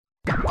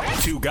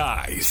Two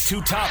guys, two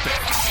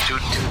topics,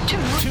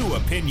 two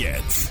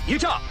opinions. You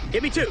talk.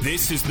 Give me two.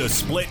 This is the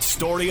split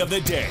story of the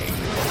day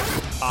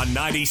on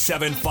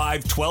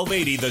 97.5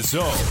 1280 The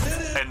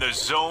Zone and The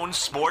Zone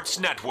Sports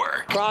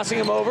Network. Crossing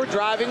him over,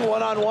 driving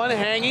one-on-one,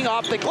 hanging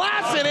off the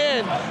glass and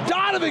in.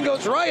 Donovan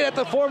goes right at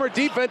the former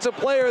Defensive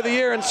Player of the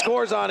Year and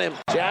scores on him.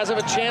 Jazz have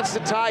a chance to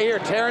tie here.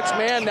 Terrence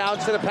Mann now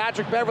instead of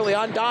Patrick Beverly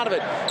on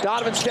Donovan.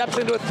 Donovan steps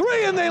into a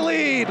three and they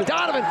lead.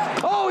 Donovan,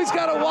 he's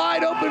got a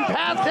wide open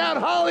path down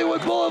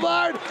Hollywood Boulevard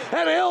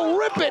and he'll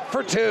rip it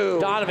for two.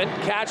 Donovan,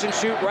 catch and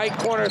shoot right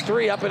corner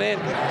three up and in.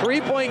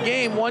 3-point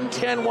game,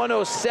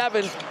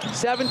 110-107.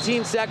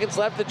 17 seconds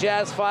left. The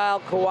Jazz foul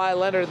Kawhi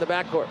Leonard in the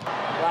backcourt.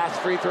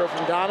 Last free throw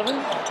from Donovan.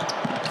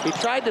 He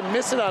tried to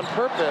miss it on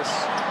purpose.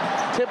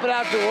 Tip it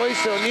out to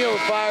Royce O'Neal, who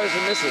fires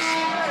and misses.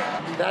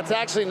 That's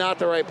actually not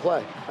the right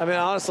play. I mean,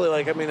 honestly,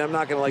 I'm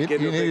not going to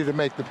give you. You needed to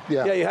make the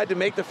Yeah, you had to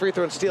make the free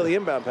throw and steal the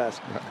inbound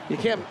pass. You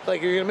can't you're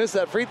going to miss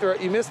that free throw.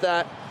 You miss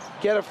that.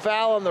 Get a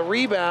foul on the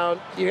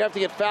rebound. You have to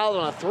get fouled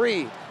on a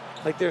three.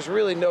 There's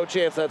really no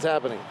chance that's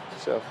happening.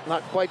 So,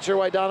 not quite sure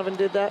why Donovan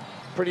did that.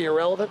 Pretty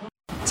irrelevant.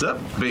 What's up,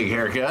 big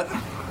haircut?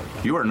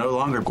 You are no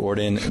longer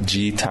Gordon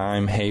G.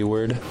 Time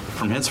Hayward.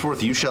 From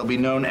henceforth, you shall be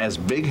known as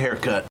Big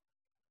Haircut.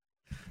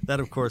 That,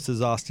 of course,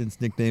 is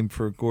Austin's nickname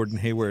for Gordon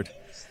Hayward.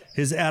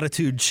 His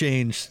attitude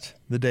changed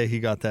the day he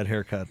got that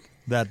haircut,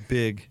 that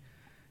big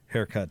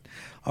haircut.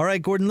 All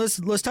right, Gordon,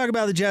 let's talk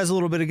about the Jazz a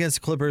little bit against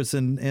the Clippers,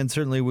 and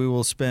certainly we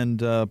will spend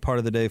part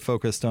of the day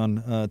focused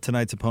on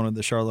tonight's opponent,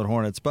 the Charlotte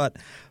Hornets. But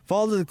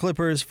fall to the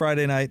Clippers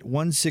Friday night,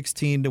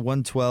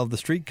 116-112. The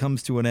streak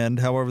comes to an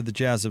end. However, the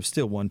Jazz have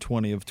still won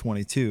 20 of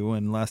 22,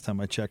 and last time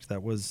I checked,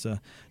 that was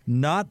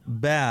not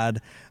bad.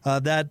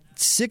 That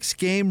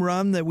 6-game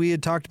run that we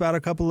had talked about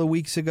a couple of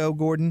weeks ago,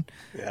 Gordon,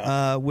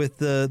 with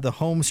the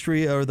home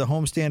streak or the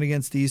homestand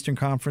against the Eastern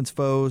Conference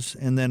foes,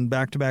 and then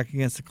back-to-back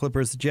against the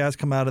Clippers, the Jazz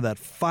come out of that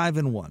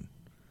 5-1.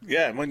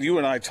 Yeah, when you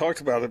and I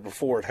talked about it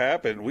before it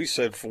happened, we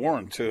said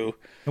 4-2.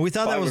 And we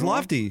thought that was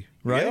lofty,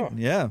 right?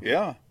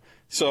 Yeah.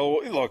 So,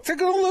 look, they're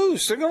going to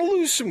lose. They're going to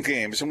lose some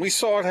games, and we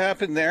saw it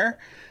happen there.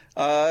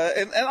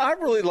 And I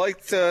really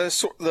liked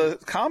the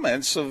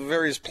comments of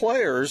various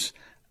players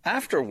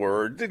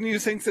afterward. Didn't you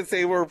think that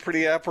they were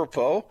pretty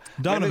apropos?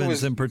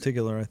 Donovan's in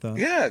particular, I thought.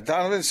 Yeah,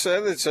 Donovan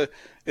said it's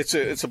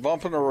a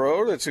bump in the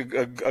road. It's a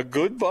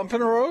good bump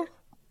in the road.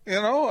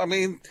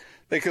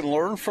 They can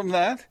learn from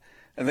that.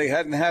 And they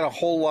hadn't had a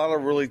whole lot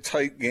of really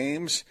tight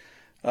games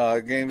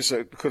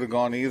that could have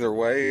gone either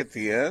way at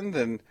the end,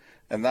 and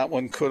that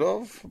one could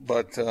have.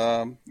 But,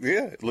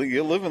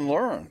 you live and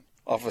learn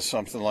off of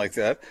something like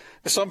that.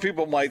 Some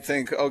people might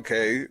think,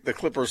 okay, the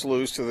Clippers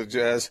lose to the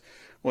Jazz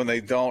when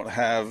they don't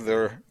have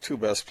their two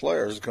best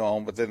players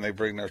going, but then they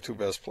bring their two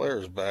best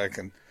players back,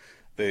 and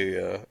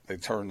they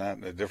turn that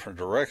in a different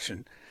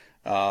direction.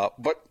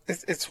 But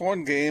it's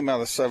one game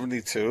out of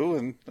 72,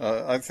 and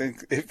I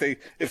think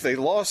if they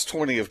lost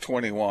 20 of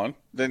 21,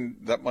 then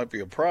that might be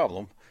a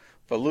problem.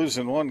 But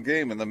losing one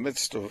game in the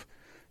midst of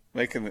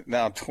making it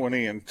now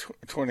 20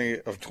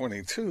 of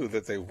 22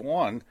 that they've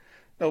won,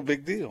 no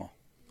big deal.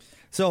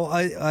 So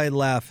I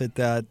laugh at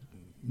that.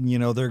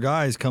 Their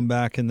guys come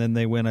back and then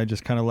they win. I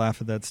just kind of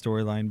laugh at that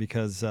storyline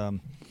because,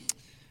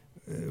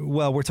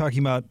 we're talking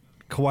about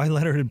Kawhi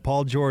Leonard and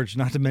Paul George,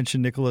 not to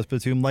mention Nicholas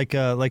Batum. Like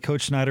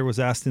Coach Snyder was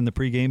asked in the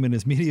pregame in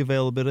his media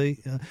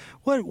availability,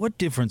 what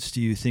difference do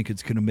you think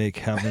it's going to make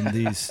having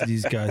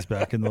these guys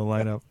back in the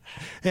lineup?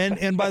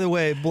 And by the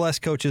way, bless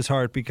Coach's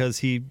heart because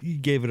he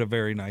gave it a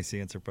very nice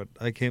answer, but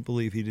I can't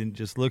believe he didn't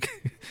just look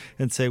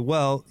and say,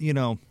 well,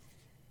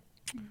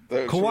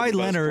 Kawhi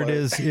Leonard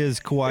is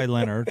Kawhi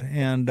Leonard,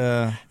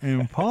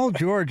 and Paul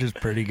George is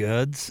pretty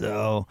good,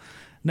 so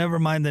never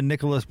mind that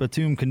Nicholas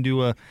Batum can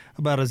do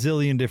about a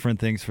zillion different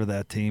things for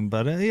that team,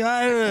 but it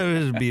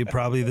would be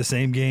probably the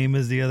same game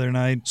as the other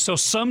night. So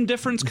some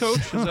difference, Coach?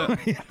 Is that...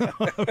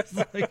 it's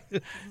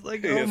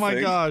like oh my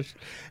gosh.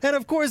 And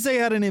of course they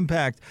had an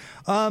impact.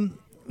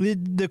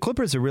 The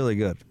Clippers are really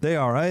good. They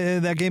are.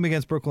 That game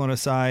against Brooklyn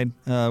aside,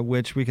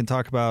 which we can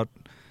talk about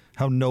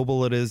how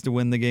noble it is to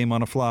win the game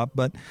on a flop.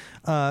 But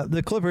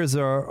the Clippers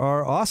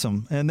are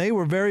awesome, and they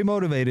were very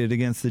motivated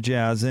against the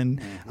Jazz. And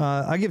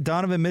I give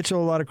Donovan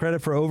Mitchell a lot of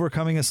credit for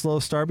overcoming a slow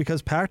start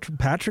because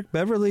Patrick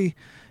Beverly,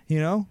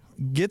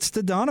 gets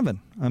to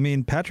Donovan. I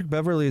mean, Patrick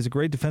Beverly is a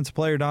great defensive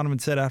player. Donovan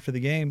said after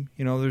the game,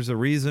 there's a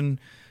reason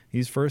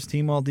he's first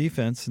team all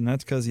defense, and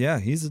that's because,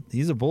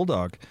 he's a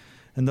bulldog.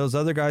 And those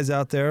other guys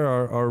out there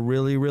are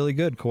really, really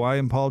good. Kawhi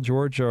and Paul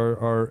George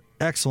are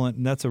excellent,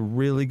 and that's a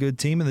really good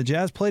team. And the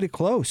Jazz played it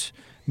close,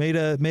 made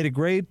a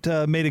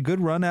good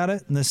run at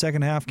it. In the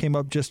second half, came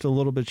up just a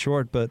little bit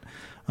short. But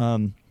I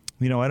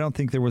don't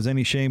think there was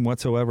any shame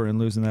whatsoever in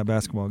losing that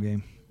basketball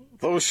game.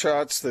 Those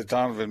shots that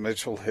Donovan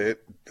Mitchell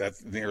hit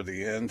near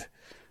the end,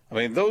 I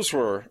mean, those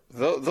were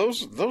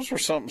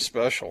something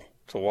special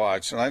to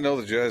watch. And I know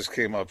the Jazz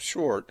came up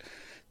short.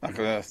 Not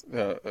going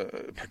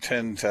to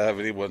pretend to have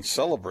anyone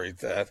celebrate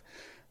that,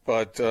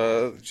 but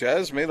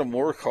Jazz made them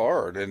work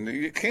hard, and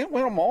you can't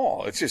win them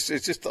all. It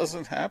just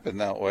doesn't happen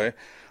that way.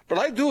 But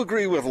I do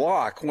agree with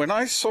Locke. When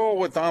I saw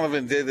what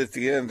Donovan did at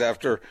the end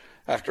after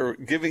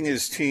giving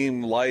his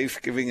team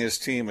life, giving his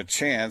team a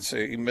chance,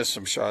 he missed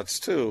some shots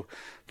too,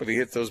 but he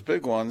hit those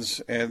big ones.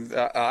 And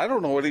I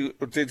don't know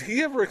did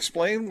he ever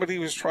explain what he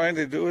was trying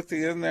to do at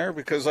the end there?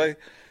 Because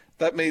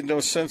that made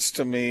no sense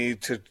to me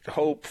to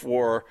hope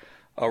for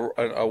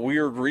a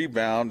weird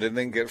rebound and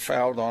then get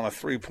fouled on a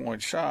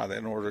 3-point shot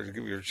in order to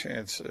give your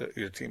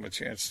team a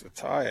chance to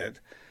tie it.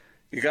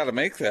 You got to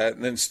make that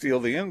and then steal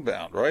the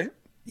inbound, right?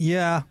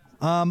 Yeah.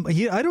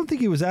 I don't think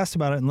he was asked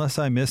about it unless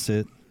I missed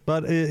it,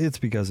 but it's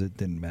because it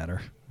didn't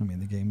matter. I mean,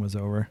 the game was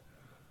over.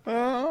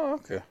 Oh,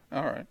 okay.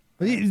 All right.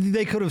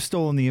 They could have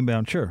stolen the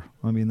inbound, sure.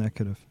 I mean, that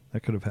could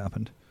have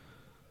happened.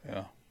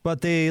 Yeah.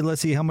 But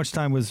let's see, how much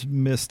time was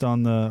missed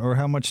or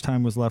how much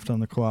time was left on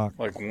the clock?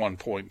 Like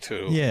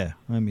 1.2. Yeah,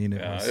 I mean,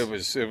 it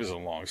was a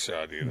long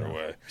shot either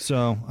way.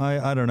 So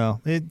I don't know.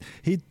 I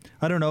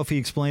don't know if he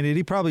explained it.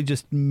 He probably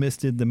just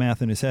misdid the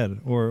math in his head,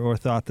 or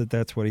thought that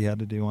that's what he had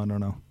to do. I don't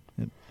know.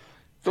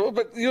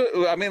 But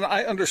I mean,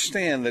 I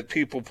understand that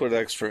people put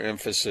extra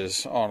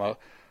emphasis on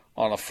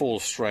a full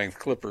strength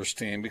Clippers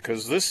team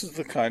because this is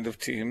the kind of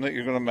team that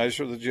you're going to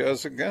measure the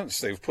Jazz against.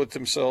 They've put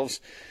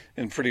themselves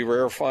in pretty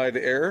rarefied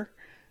air,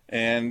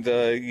 and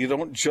you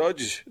don't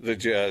judge the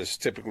Jazz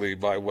typically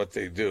by what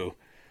they do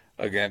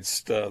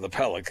against the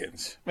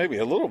Pelicans. Maybe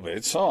a little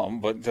bit,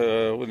 some, but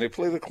when they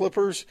play the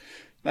Clippers,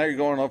 now you're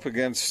going up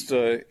against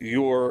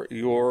your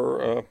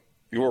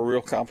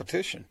real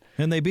competition.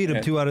 And they beat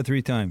them 2 out of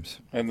 3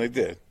 times. And they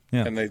did.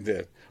 Yeah. And they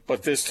did.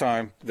 But this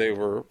time they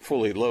were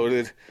fully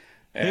loaded.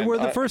 And they were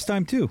the first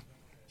time, too.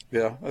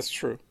 Yeah, that's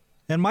true.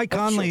 And Mike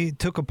Conley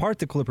took apart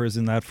the Clippers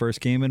in that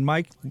first game, and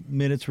Mike,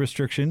 minutes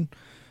restriction,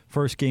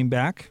 first game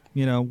back,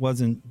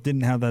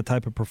 didn't have that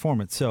type of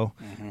performance. So,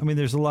 I mean,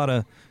 there's a lot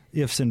of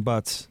ifs and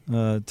buts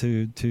that's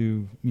why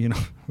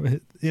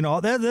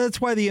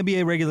the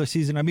NBA regular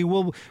season. I mean,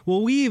 will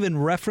we even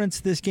reference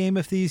this game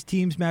if these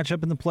teams match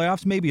up in the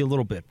playoffs? Maybe a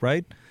little bit,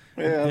 right?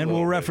 Yeah, and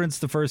we'll reference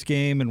the first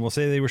game, and we'll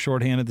say they were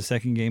shorthanded the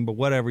second game. But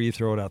whatever, you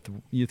throw it out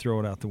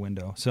the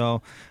window.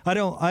 So I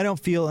don't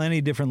feel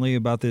any differently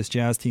about this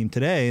Jazz team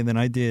today than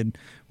I did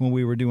when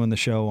we were doing the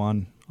show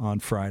on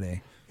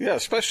Friday. Yeah,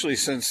 especially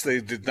since they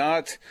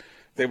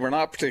were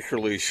not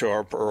particularly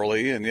sharp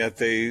early, and yet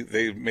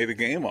they made a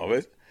game of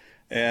it.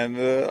 And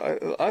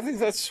I think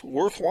that's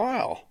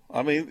worthwhile.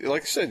 I mean,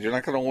 like I said, you're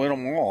not going to win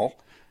them all,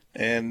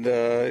 and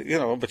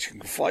but you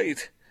can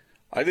fight.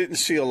 I didn't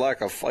see a lack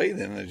of fight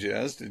in the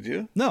Jazz, did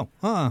you? No,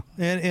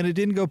 and it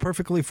didn't go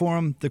perfectly for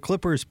them. The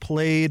Clippers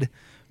played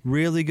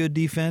really good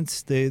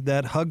defense.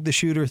 That hug the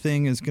shooter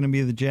thing is going to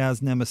be the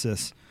Jazz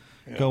nemesis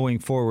going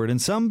forward.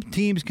 And some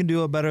teams can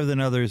do it better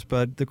than others,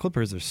 but the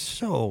Clippers are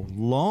so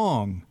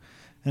long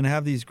and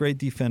have these great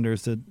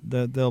defenders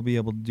that they'll be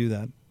able to do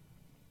that.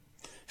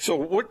 So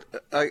what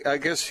I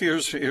guess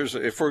here's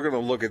if we're going to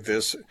look at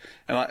this,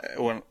 and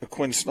when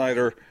Quinn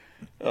Snyder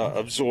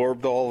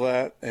absorbed all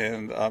that,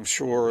 and I'm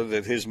sure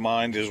that his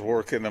mind is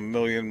working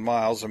 1,000,000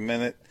 miles a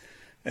minute,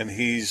 and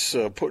he's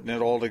putting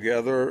it all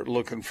together,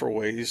 looking for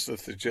ways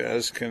that the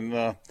Jazz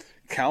can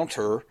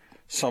counter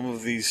some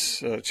of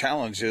these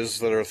challenges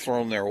that are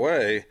thrown their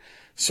way.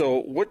 So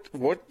what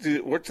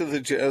do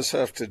the Jazz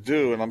have to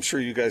do? And I'm sure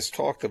you guys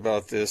talked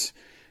about this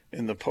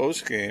in the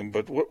post game,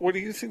 but what do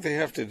you think they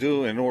have to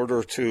do in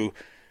order to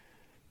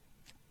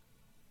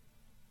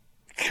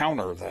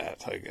counter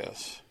that, I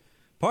guess?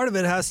 Part of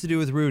it has to do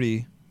with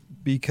Rudy,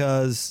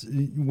 because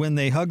when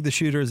they hug the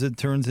shooters, it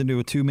turns into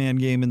a 2-man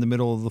game in the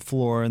middle of the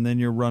floor, and then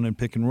you're running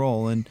pick and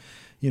roll. And,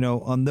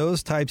 on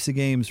those types of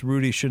games,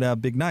 Rudy should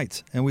have big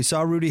nights. And we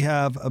saw Rudy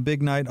have a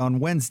big night on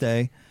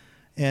Wednesday,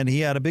 and he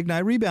had a big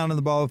night rebound on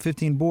the ball with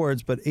 15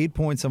 boards, but 8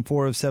 points on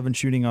 4 of 7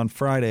 shooting on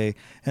Friday.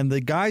 And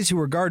the guys who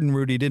were guarding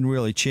Rudy didn't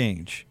really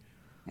change.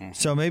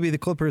 So maybe the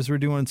Clippers were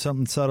doing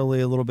something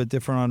subtly a little bit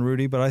different on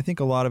Rudy, but I think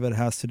a lot of it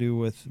has to do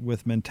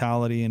with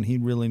mentality, and he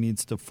really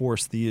needs to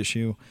force the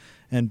issue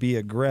and be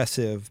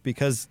aggressive,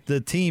 because the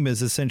team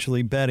is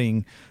essentially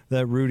betting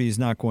that Rudy's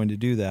not going to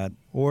do that,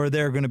 or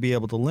they're going to be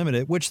able to limit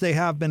it, which they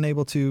have been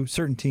able to.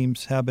 Certain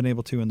teams have been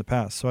able to in the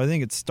past. So I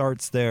think it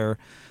starts there.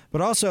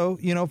 But also,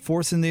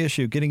 forcing the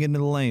issue, getting into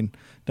the lane.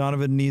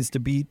 Donovan needs to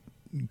beat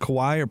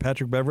Kawhi or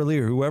Patrick Beverly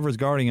or whoever's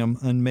guarding him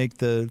and make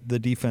the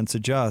defense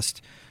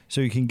adjust, so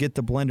you can get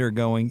the blender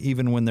going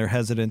even when they're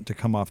hesitant to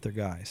come off their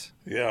guys.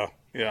 Yeah,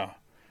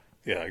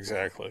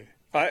 exactly.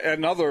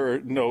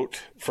 Another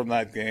note from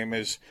that game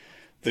is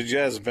the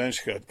Jazz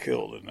bench got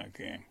killed in that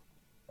game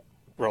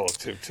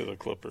relative to the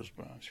Clippers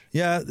bench.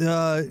 Yeah,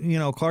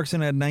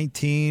 Clarkson had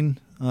 19,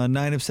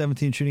 9 of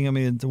 17 shooting. I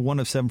mean, 1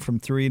 of 7 from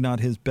 3, not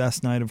his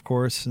best night, of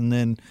course. And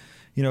then,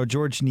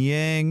 George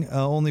Niang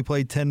only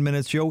played 10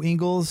 minutes. Joe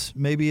Ingles,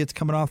 maybe it's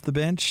coming off the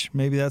bench.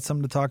 Maybe that's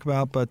something to talk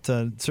about, but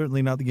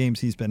certainly not the games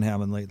he's been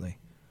having lately.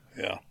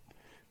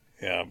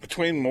 Yeah.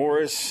 Between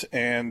Morris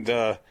and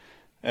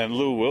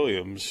Lou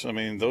Williams, I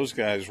mean, those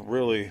guys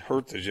really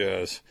hurt the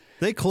Jazz.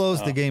 They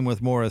closed the game with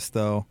Morris,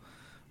 though.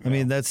 I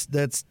mean, that's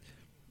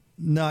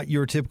not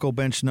your typical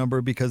bench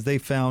number because they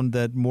found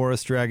that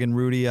Morris dragging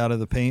Rudy out of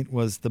the paint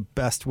was the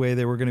best way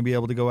they were going to be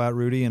able to go at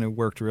Rudy, and it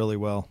worked really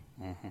well.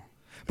 Mm-hmm.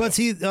 But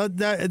see,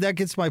 that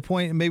gets my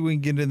point, and maybe we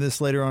can get into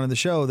this later on in the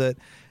show, that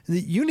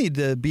you need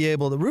to be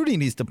able to – Rudy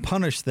needs to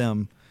punish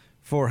them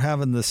for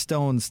having the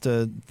stones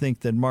to think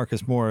that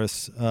Marcus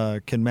Morris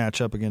can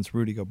match up against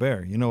Rudy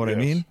Gobert. You know what I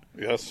mean?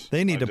 Yes.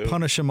 They need to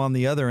punish him on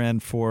the other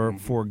end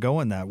for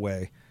going that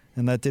way,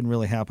 and that didn't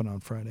really happen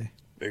on Friday.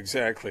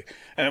 Exactly.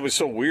 And it was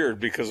so weird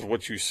because of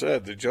what you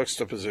said, the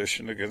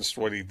juxtaposition against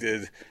what he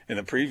did in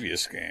the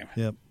previous game.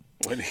 Yep.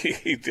 When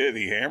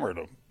he hammered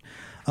him.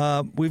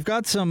 We've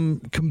got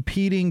some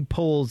competing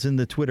polls in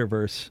the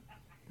Twitterverse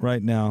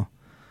right now.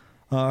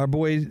 Our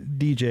boy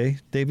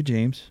DJ, David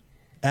James,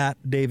 at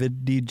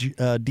David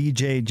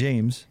DJ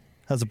James,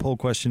 has a poll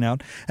question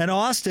out. And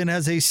Austin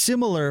has a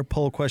similar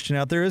poll question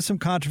out. There is some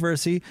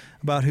controversy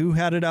about who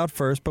had it out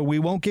first, but we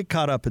won't get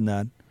caught up in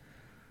that.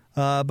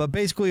 But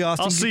basically,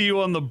 Austin... I'll see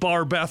you on the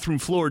bar bathroom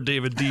floor,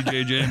 David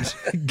DJ James.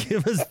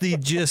 Give us the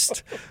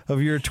gist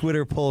of your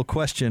Twitter poll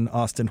question,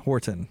 Austin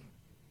Horton.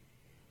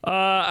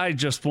 I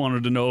just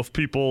wanted to know if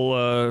people,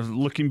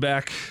 looking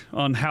back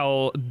on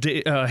how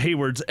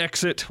Hayward's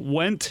exit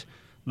went,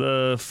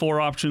 the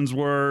 4 options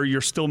were you're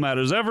still mad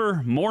as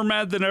ever, more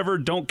mad than ever,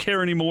 don't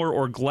care anymore,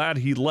 or glad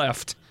he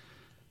left.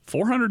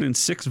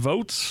 406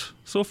 votes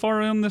so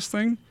far on this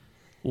thing.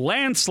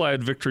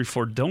 Landslide victory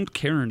for don't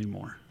care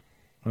anymore.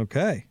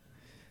 Okay.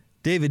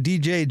 David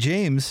DJ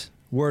James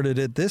worded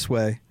it this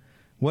way.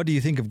 What do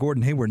you think of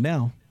Gordon Hayward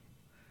now?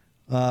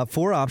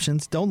 4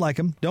 options. Don't like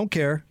him. Don't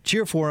care.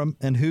 Cheer for him.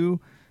 And who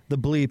the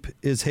bleep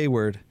is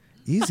Hayward?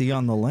 Easy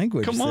on the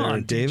language Come there,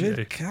 on, David.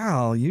 DJ.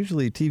 Cal,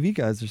 usually TV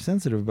guys are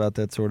sensitive about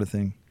that sort of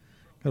thing.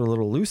 Got a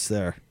little loose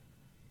there.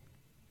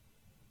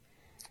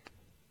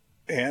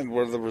 And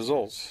what are the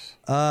results?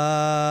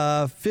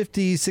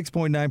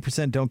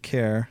 56.9% don't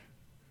care.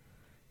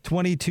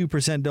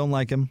 22% don't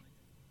like him.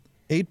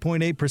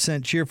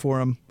 8.8% cheer for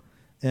him.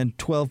 And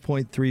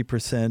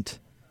 12.3%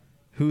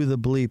 who the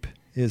bleep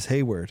is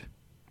Hayward.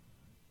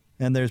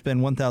 And there's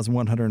been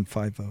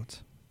 1,105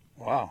 votes.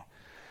 Wow.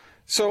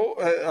 So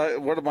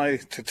what am I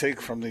to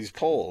take from these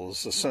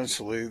polls?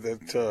 Essentially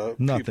that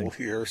people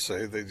here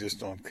say they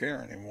just don't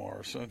care anymore,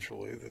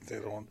 essentially, that they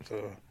don't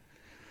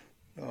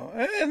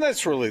and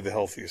that's really the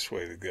healthiest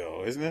way to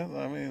go, isn't it?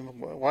 I mean,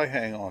 why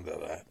hang on to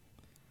that?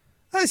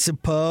 I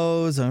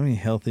suppose. I mean,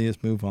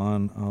 healthiest, move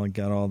on. I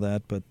got all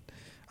that, but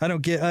I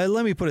don't get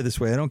let me put it this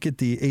way. I don't get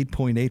the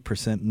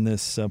 8.8% in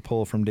this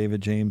poll from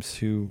David James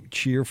who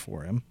cheer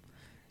for him.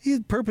 He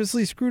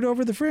purposely screwed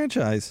over the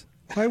franchise.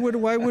 Why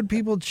would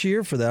people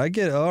cheer for that? I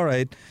get it. All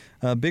right,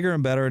 bigger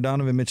and better.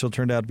 Donovan Mitchell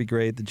turned out to be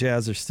great. The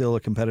Jazz are still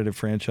a competitive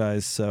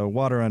franchise, so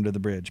water under the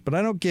bridge. But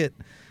I don't get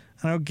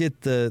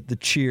the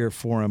cheer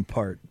for him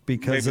part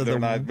because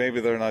maybe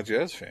they're not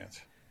Jazz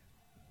fans.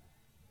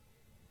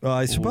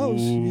 I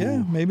suppose. Ooh.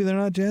 Yeah, maybe they're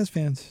not Jazz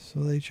fans,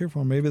 so they cheer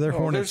for him. Maybe they're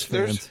Hornets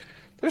fans.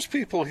 There's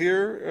people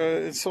here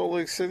in Salt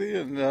Lake City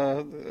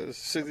and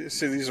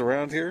cities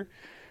around here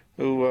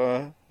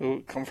who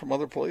come from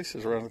other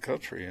places around the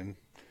country, and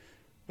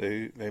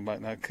they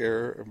might not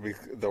care,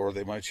 or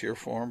they might cheer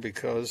for him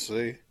because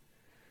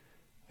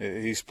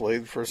he's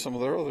played for some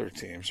of their other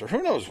teams, or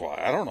who knows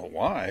why. I don't know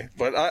why,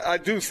 but I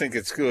do think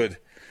it's good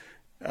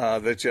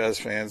that Jazz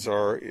fans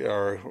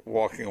are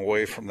walking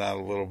away from that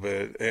a little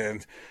bit,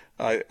 and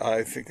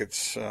I think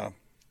it's a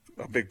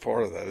big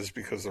part of that is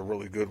because they're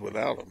really good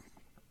without him.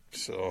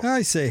 So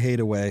I say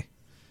hate away.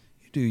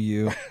 You do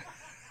you.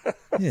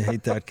 You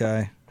hate that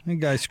guy. That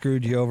guy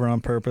screwed you over on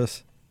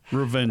purpose.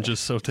 Revenge is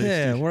so tasty.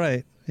 Yeah,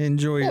 right.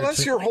 Enjoy your. Well,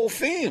 that's your whole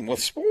theme with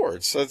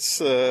sports.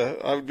 That's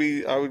I would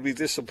be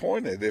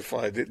disappointed if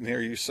I didn't hear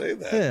you say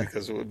that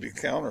because it would be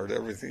counter to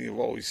everything you've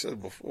always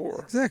said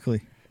before.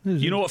 Exactly.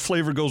 You know what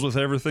flavor goes with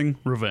everything?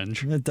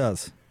 Revenge. It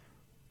does.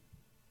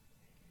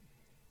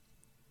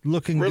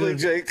 Looking really, good,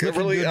 Jake. looking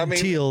really, good I mean,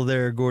 teal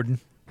there,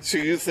 Gordon. So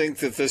you think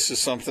that this is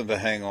something to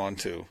hang on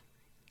to?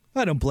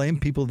 I don't blame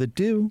people that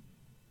do.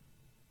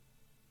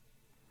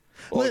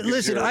 Well,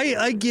 listen,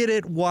 I get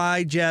it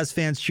why Jazz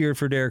fans cheered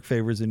for Derek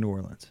Favors in New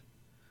Orleans.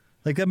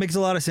 Like, that makes a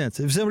lot of sense.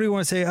 If somebody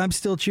wants to say, I'm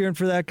still cheering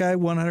for that guy,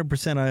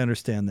 100% I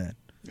understand that.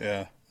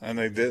 Yeah, and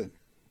they did.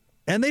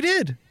 And they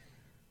did.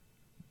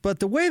 But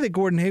the way that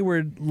Gordon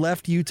Hayward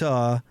left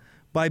Utah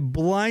by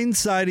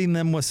blindsiding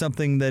them was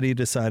something that he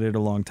decided a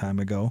long time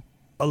ago,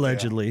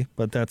 allegedly,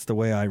 but that's the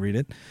way I read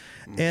it.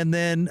 And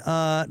then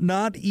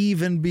not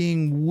even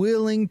being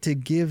willing to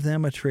give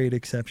them a trade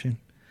exception.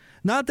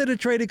 Not that a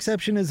trade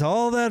exception is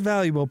all that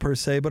valuable per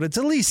se, but it's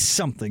at least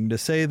something to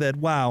say that,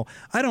 wow,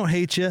 I don't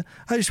hate you.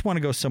 I just want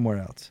to go somewhere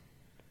else.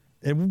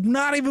 And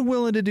not even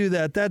willing to do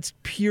that. That's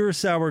pure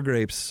sour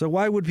grapes. So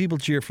why would people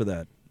cheer for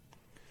that?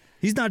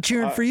 He's not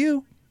cheering for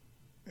you.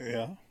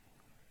 Yeah.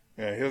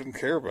 Yeah, he doesn't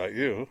care about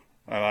you.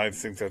 And I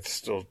think that's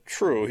still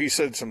true. He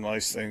said some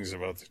nice things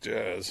about the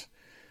Jazz,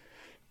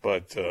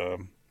 but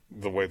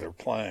the way they're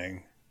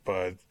playing.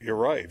 But you're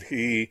right.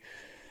 The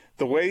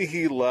way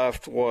he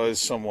left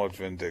was somewhat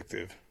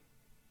vindictive.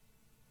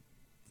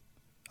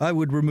 I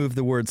would remove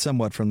the word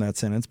somewhat from that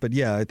sentence, but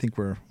yeah, I think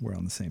we're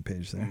on the same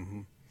page there.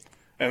 Mm-hmm.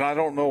 And I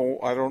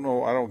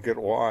don't get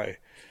why,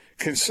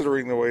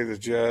 considering the way the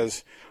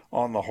Jazz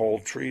on the whole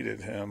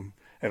treated him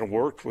and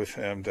worked with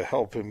him to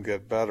help him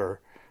get better.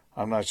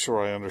 I'm not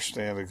sure I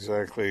understand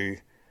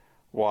exactly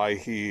why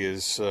he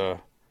is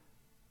so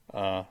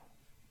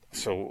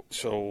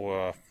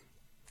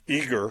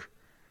eager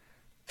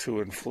to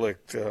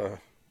inflict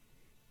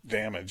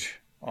damage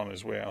on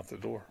his way out the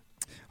door.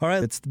 All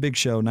right, it's the Big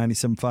Show,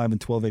 97.5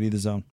 and 1280 The Zone.